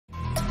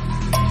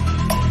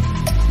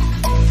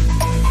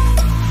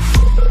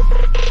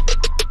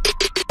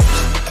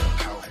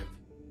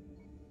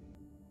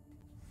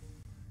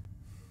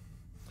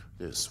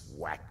This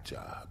whack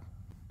job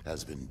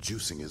has been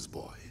juicing his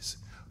boys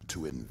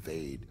to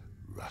invade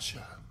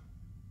Russia.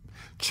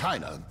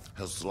 China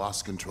has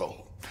lost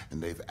control,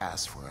 and they've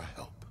asked for our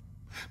help.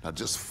 Now,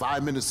 just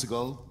 5 minutes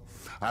ago,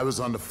 I was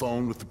on the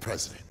phone with the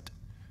president.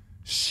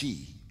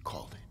 She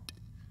called it.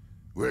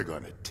 We're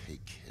gonna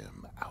take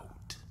him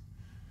out.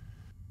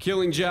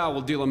 Killing Zhao will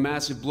deal a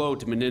massive blow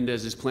to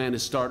Menendez's plan to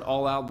start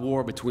all-out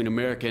war between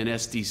America and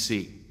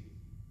SDC.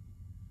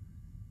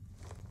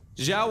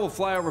 Zhao will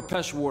fly over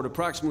Peshawar at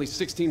approximately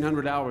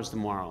 1600 hours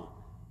tomorrow.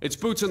 It's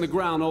boots on the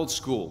ground, old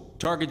school.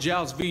 Target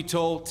Zhao's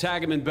VTOL,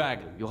 tag him and bag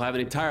him. You'll have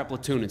an entire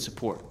platoon in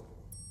support.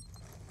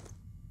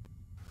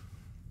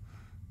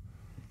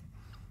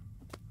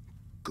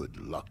 Good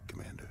luck,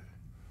 Commander.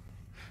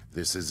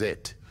 This is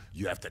it.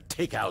 You have to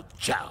take out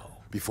Zhao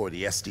before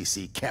the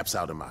SDC camps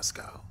out in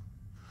Moscow.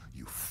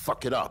 You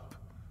fuck it up,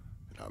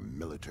 and our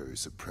military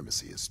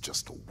supremacy is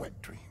just a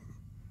wet dream.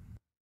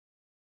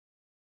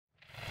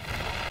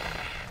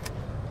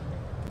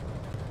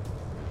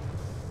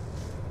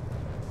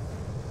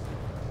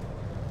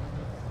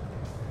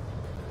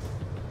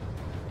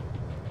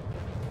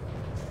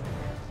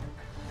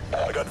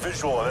 I got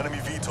visual on enemy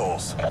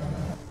VTOLs.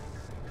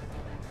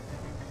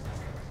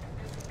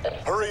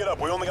 Hurry it up,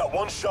 we only got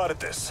one shot at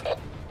this.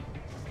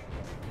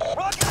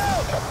 Rock it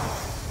out!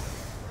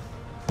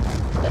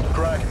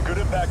 Kraken, good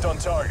impact on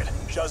target.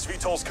 Zhao's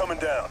VTOL's coming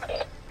down.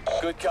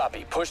 Good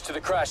copy. Push to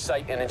the crash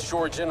site and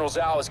ensure General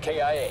Zhao is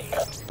KIA.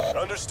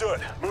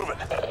 Understood. Moving.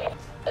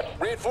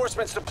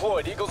 Reinforcements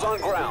deployed. Eagles on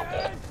ground.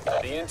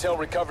 The intel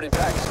recovered in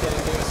Pakistan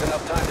gave us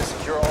enough time to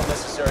secure all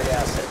necessary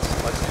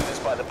assets. Let's do this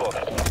by the book.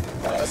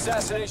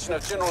 Assassination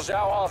of General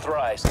Zhao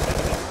authorized.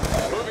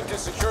 Moving to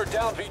secure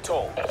down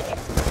VTOL.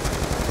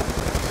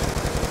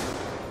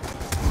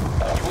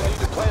 You will need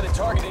to plan a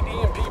targeted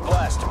EMP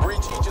blast to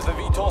breach each of the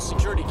VTOL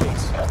security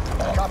gates.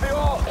 Copy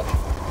all.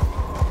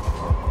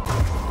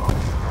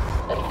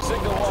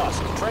 Signal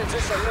lost.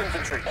 Transition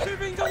infantry.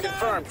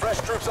 Confirmed.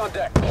 Fresh troops on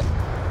deck.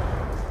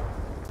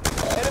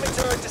 Enemy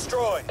turret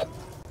destroyed.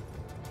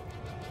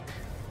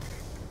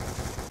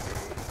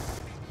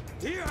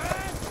 Here,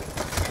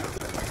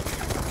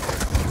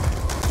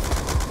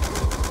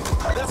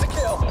 that's a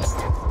kill.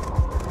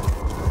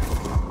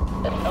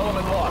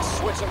 Element lost.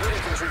 Switching to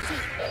infantry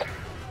feed.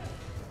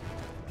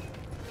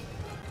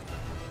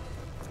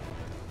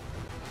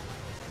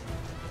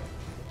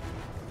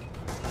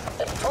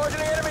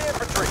 Targeting enemy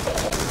infantry.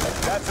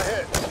 That's a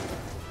hit.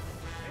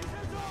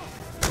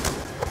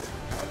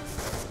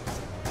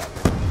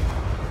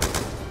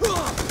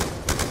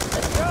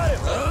 Got him.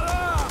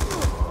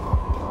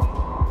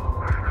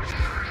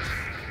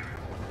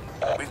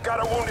 We've got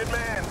a wounded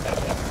man.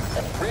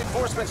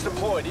 Reinforcements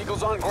deployed.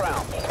 Eagles on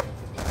ground.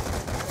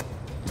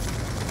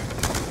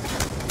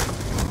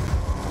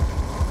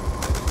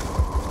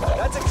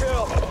 That's a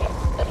kill.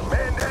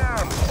 Man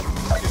down.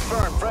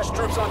 Confirmed. Fresh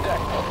troops on deck.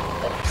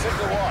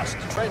 Signal lost.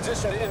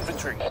 Transition to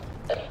infantry.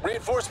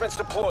 Reinforcements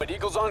deployed.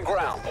 Eagles on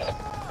ground.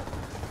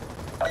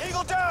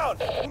 Eagle down.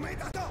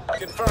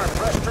 Confirmed.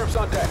 Fresh troops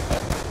on deck.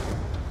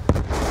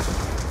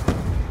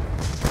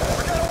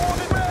 We got a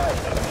wounded man.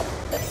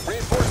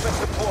 Reinforcements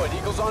deployed.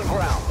 Eagles on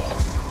ground.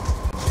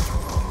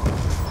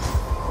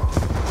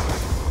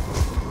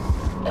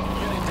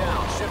 Unit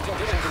down. Shifting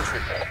to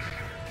infantry.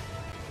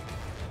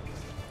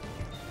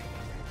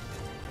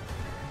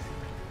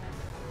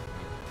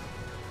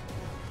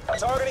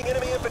 Targeting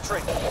enemy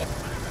infantry.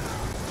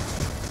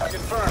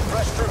 Confirmed.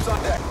 Fresh troops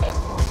on deck.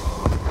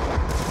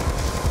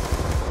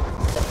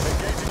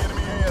 Engaging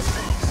enemy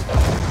ASVs.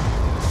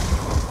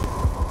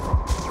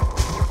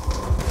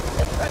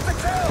 That's a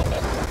kill!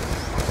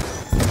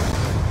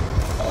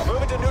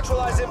 Moving to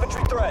neutralize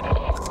infantry threat.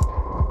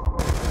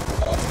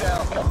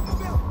 Down.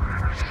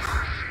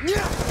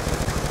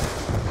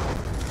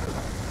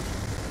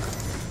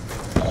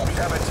 We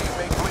have a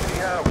teammate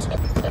bleeding out.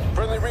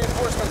 Friendly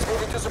reinforcements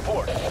moving to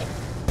support.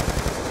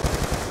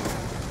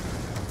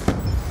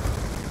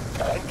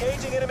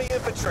 Engaging enemy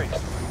infantry. We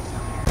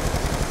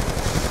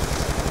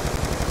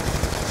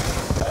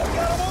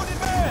got a wounded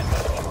man!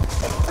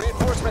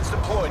 Reinforcements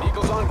deployed.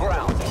 Eagles on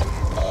ground.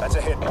 That's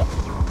a hit.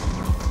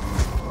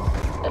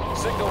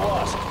 Signal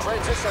lost.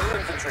 Transition to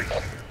infantry.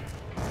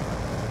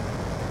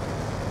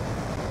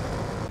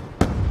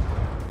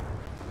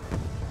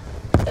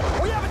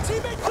 We have a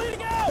teammate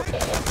bleeding out!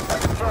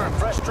 Confirmed.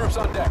 Fresh troops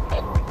on deck.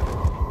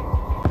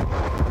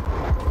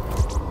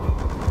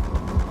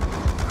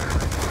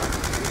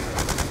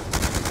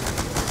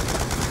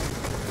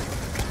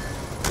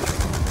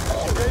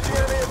 Engaging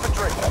enemy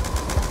infantry.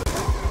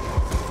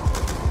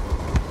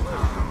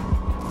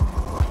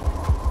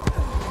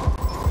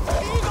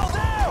 Eagle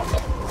down!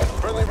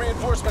 Friendly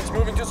reinforcements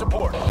moving to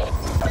support.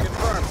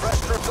 Confirmed.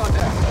 Fresh troops on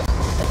deck.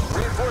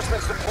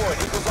 Reinforcements deployed.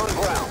 Eagles on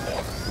ground.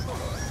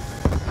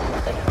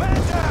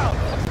 Man down!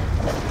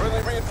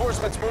 Friendly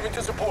reinforcements moving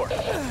to support.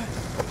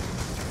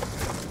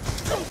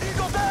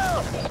 Eagle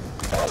down!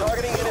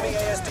 Targeting enemy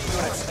ASD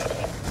units.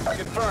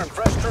 Confirmed.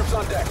 Fresh troops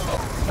on deck.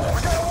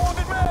 We got a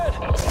wounded man!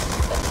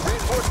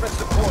 Reinforcements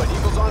deployed.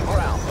 Eagles on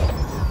ground.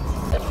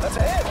 That's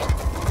a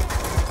hit!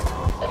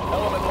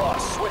 Element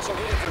lost. Switching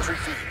to infantry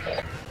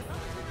feed.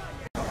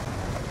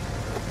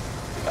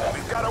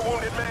 We've got a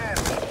wounded man.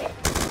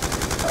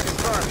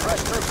 Confirmed.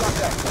 Fresh troops on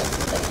deck.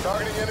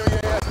 Targeting enemy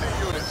ASD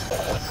units.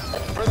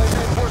 Friendly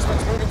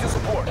reinforcements moving to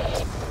support.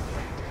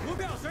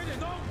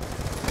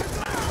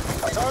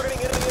 Targeting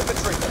enemy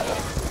infantry.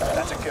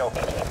 That's a kill.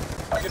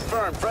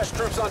 Confirmed. Fresh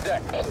troops on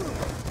deck.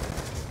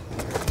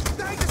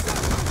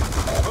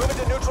 Moving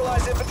to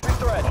neutralize infantry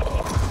threat.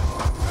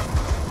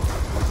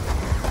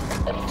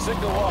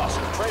 Signal lost.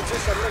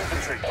 Transition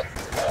infantry.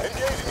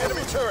 Engaging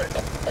enemy turret.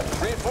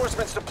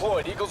 Reinforcements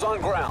deployed. Eagles on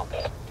ground.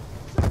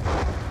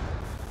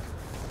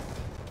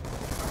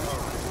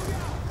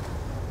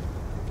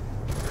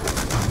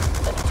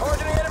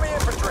 Targeting enemy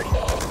infantry.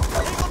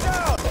 Eagle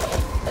down.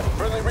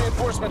 Friendly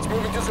reinforcements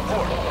moving to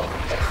support.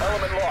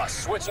 Element lost.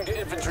 Switching to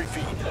infantry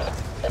feed.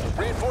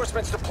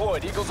 Reinforcements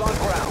deployed. Eagles on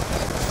ground.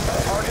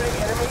 Targeting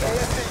enemy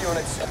ASD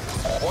units.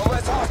 One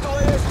less hostile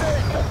ASD.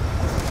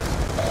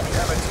 We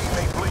have a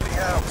teammate bleeding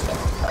out.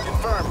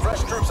 Confirmed.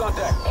 Fresh troops on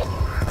deck.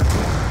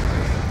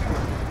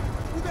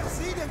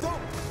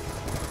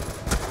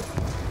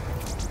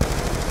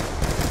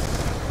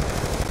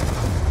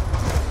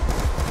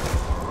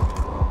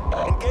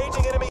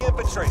 Engaging enemy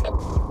infantry.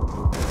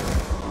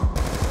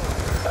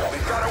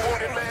 We've got a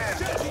wounded man.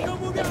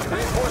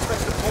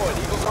 Reinforcements deployed.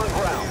 Eagles on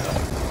ground.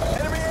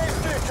 Enemy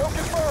ASD. Kill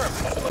confirmed.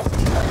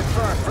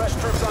 Confirmed. Fresh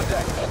troops on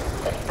deck.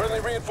 Friendly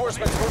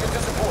reinforcements moving to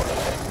support.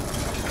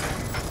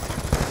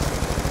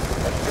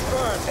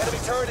 Confirmed. Enemy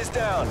turret is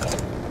down.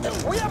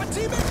 We have a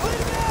teammate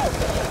bleeding out!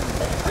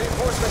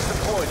 Reinforcements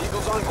deployed.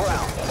 Eagles on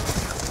ground.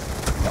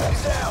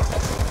 He's down.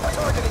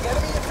 Targeting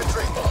enemy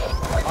infantry.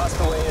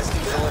 Hostile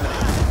ASDs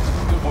eliminated.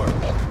 Good work.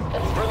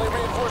 Friendly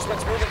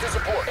reinforcements moving to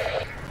support.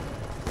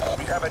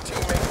 We have a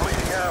teammate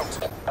bleeding out.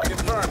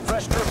 Confirmed.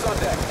 Fresh troops on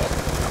deck.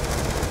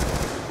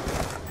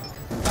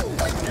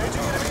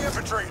 Engaging enemy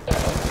infantry.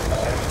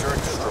 Enemy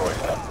turret destroyed.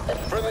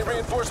 Friendly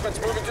reinforcements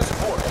moving to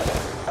support.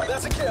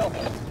 That's a kill.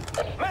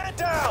 Man it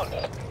down!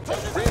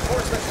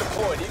 Reinforcements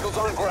deployed. Eagles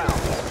on ground.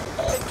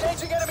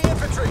 Engaging enemy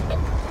infantry.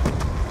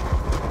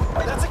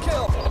 That's a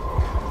kill.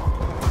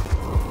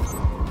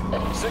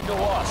 Signal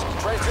lost.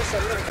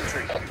 Transition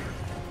infantry.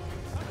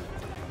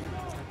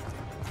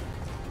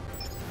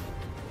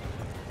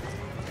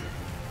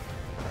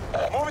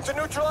 Moving to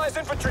neutralize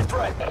infantry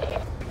threat.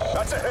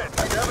 That's a hit.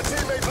 We have a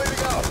teammate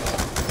bleeding out.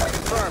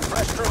 Confirmed.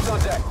 Fresh troops on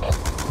deck.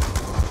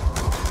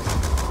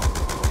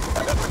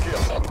 That's a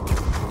kill.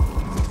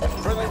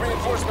 Friendly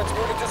reinforcements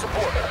moving to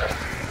support.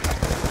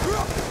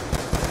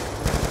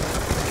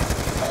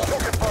 Kill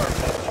confirmed.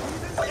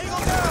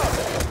 Eagle down!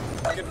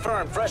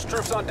 Confirmed. Fresh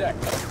troops on deck.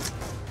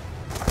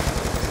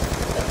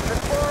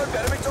 Confirmed.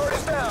 Enemy turret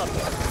is down.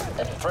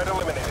 Threat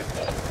eliminated.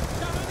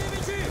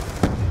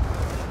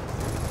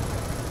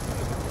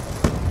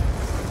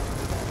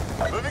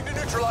 Moving to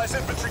neutralize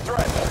infantry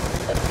threat.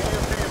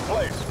 EMP in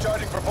place.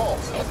 Charging for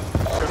pulse.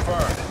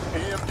 Confirmed.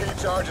 EMP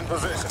charge in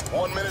position.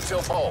 1 minute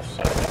till pulse.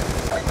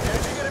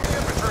 Engaging enemy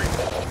infantry.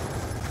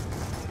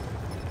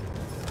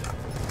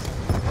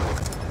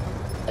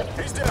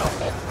 He's down.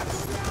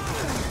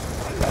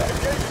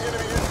 Engaging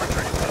enemy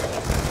infantry.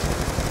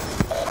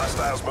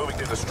 Hostiles moving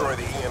to destroy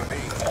the EMP.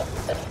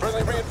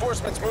 Friendly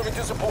reinforcements moving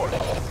to support.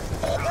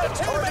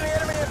 Targeting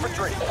enemy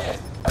infantry.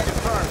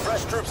 Confirmed.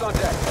 Fresh troops on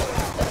deck.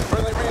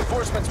 Friendly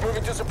reinforcements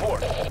moving to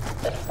support.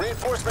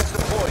 Reinforcements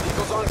deployed.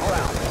 Eagles on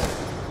ground.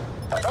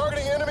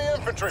 Targeting enemy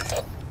infantry.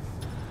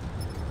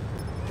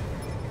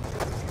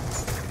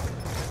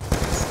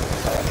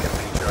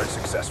 EMP charge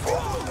successful.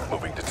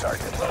 Moving to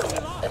target.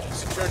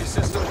 Security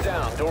systems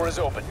down. Door is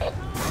open.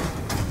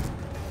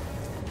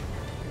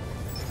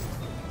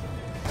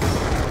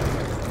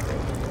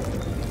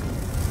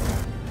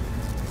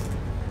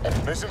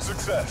 Mission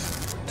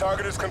success.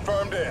 Target is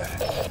confirmed dead.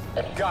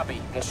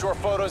 Copy. Ensure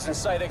photos and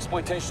site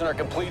exploitation are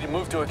complete and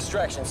move to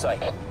extraction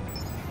site.